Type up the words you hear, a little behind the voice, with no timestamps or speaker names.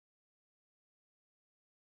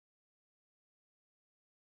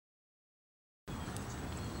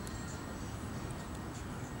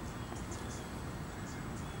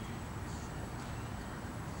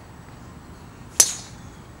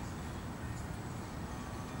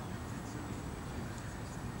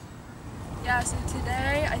Yeah, so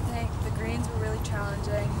today I think the greens were really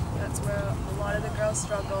challenging. That's where a lot of the girls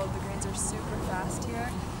struggled. The greens are super fast here.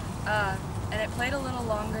 And it played a little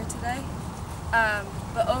longer today.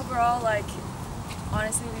 But overall, like,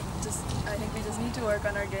 honestly, I think we just need to work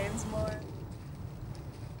on our games more.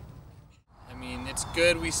 I mean, it's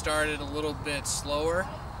good we started a little bit slower,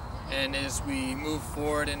 and as we move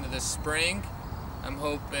forward into the spring, I'm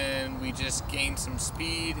hoping we just gain some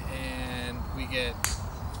speed and we get,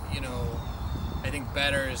 I think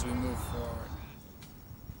better as we move forward.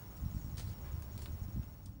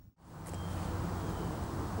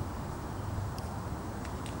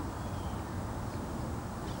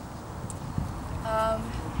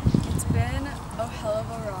 It's been a hell of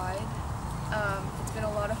a ride. It's been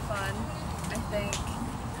a lot of fun. I think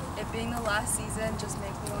it being the last season just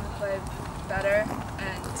makes me want to play better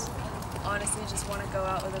and honestly just want to go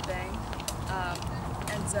out with a bang.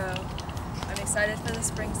 And so I'm excited for the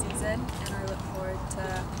spring season and I look forward to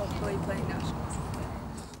hopefully